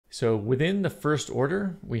So within the First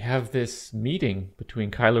Order, we have this meeting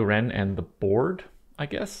between Kylo Ren and the board, I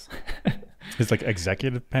guess. His like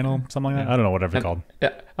executive panel, something like that. I don't know, whatever it's called.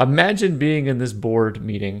 Imagine being in this board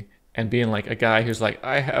meeting and being like a guy who's like,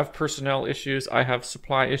 I have personnel issues, I have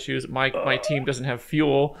supply issues, my team doesn't have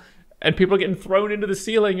fuel, and people are getting thrown into the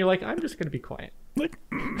ceiling. You're like, I'm just going to be quiet. Like,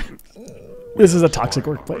 this is a toxic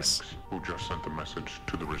workplace. Who just sent a message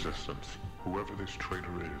to the resistance? Whoever this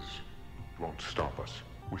traitor is won't stop us.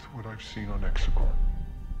 With what I've seen on Exegol,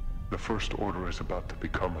 the First Order is about to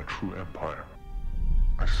become a true empire.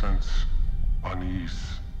 I sense unease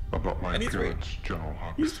about my appearance, General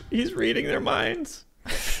Hux. He's reading their minds.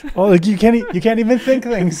 Oh, like you can't even think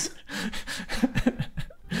things.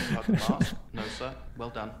 No, sir. Well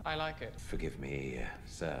done. I like it. Forgive me,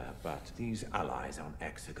 sir, but these allies on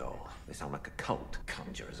Exegol, they sound like a cult,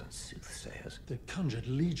 conjurers and soothsayers. They've conjured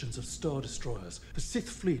legions of Star Destroyers. The Sith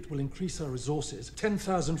fleet will increase our resources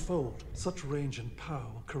 10,000-fold. Such range and power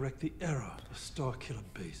will correct the error of Starkiller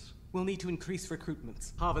Base. We'll need to increase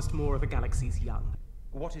recruitments, harvest more of the galaxy's young.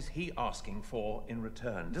 What is he asking for in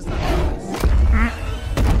return? Does that...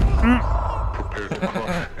 Prepare to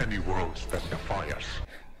crush any worlds that defy us.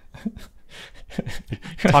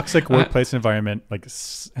 Toxic workplace environment, like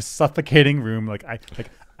suffocating room.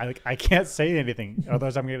 I can't say anything,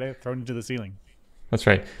 otherwise I'm gonna get thrown into the ceiling. That's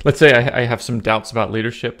right. Let's say I have some doubts about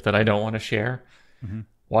leadership that I don't want to share. Mm-hmm.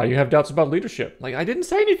 Why do you have doubts about leadership? Like, I didn't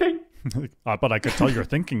say anything. But I could tell you're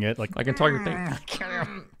thinking it. Like, I can tell you're thinking.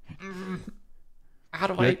 How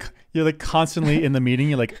do you're like constantly in the meeting.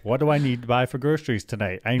 You're like, what do I need to buy for groceries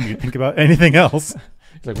tonight? I need to think about anything else.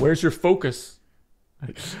 It's like, where's your focus?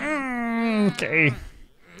 Okay.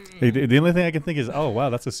 The only thing I can think is, oh wow,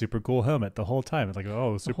 that's a super cool helmet. The whole time it's like,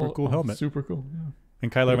 oh, super cool helmet. Super cool. Yeah.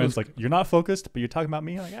 And Kylo Ren's like, you're not focused, but you're talking about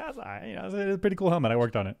me. I'm like, yeah, it's a pretty cool helmet. I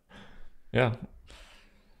worked on it. Yeah.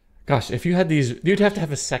 Gosh, if you had these, you'd have to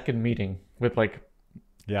have a second meeting with like,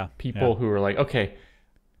 people who are like, okay,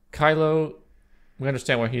 Kylo, we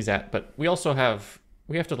understand where he's at, but we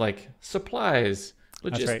have to like supplies,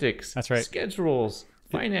 logistics, that's right. Schedules,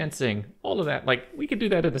 financing, all of that. Like, we could do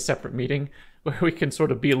that in a separate meeting where we can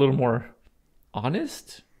sort of be a little more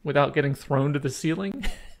honest without getting thrown to the ceiling.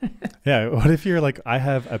 Yeah, what if you're like, I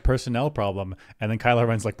have a personnel problem, and then Kylo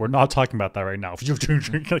Ren's like, we're not talking about that right now.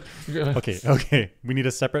 Like, okay, we need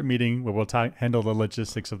a separate meeting where we'll handle the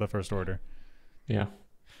logistics of the First Order. Yeah.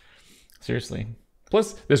 Seriously.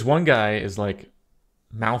 Plus, this one guy is like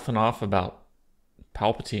mouthing off about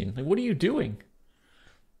Palpatine. Like, what are you doing?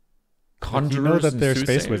 Conjurers, you know that they're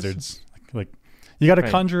space wizards. Like you got a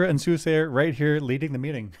conjurer and soothsayer right here leading the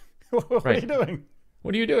meeting. What are you doing?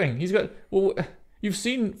 What are you doing? He's got... Well, you've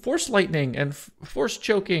seen force lightning and force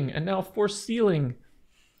choking and now force sealing.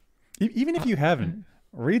 Even if you haven't,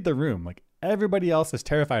 read the room. Like, everybody else is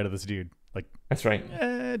terrified of this dude. Like, that's right.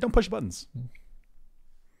 Don't push buttons.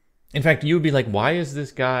 In fact, you would be like, why is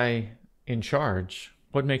this guy in charge?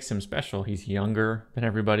 What makes him special? He's younger than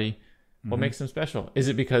everybody. What makes him special? Is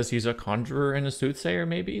it because he's a conjurer and a soothsayer,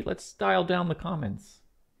 maybe? Let's dial down the comments.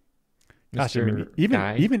 Gosh, I mean,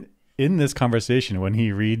 even in this conversation, when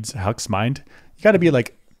he reads Huck's mind, you got to be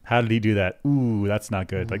like, how did he do that? Ooh, that's not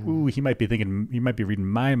good. Like, ooh, he might be reading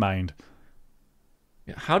my mind.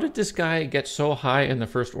 How did this guy get so high in the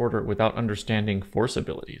First Order without understanding force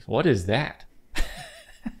abilities? What is that?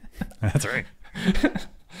 That's right.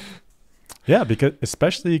 Yeah,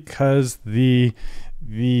 especially because the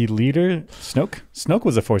leader, Snoke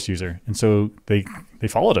was a force user, and so they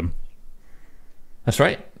followed him. That's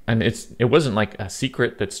right. And it wasn't like a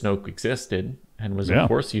secret that Snoke existed and was a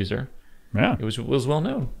force user. Yeah. It was well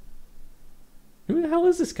known. Who the hell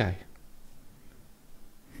is this guy?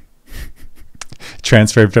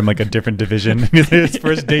 Transferred from like a different division. His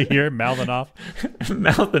first day here, mouthing off.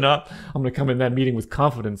 Mouthing off. I'm going to come in that meeting with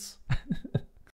confidence.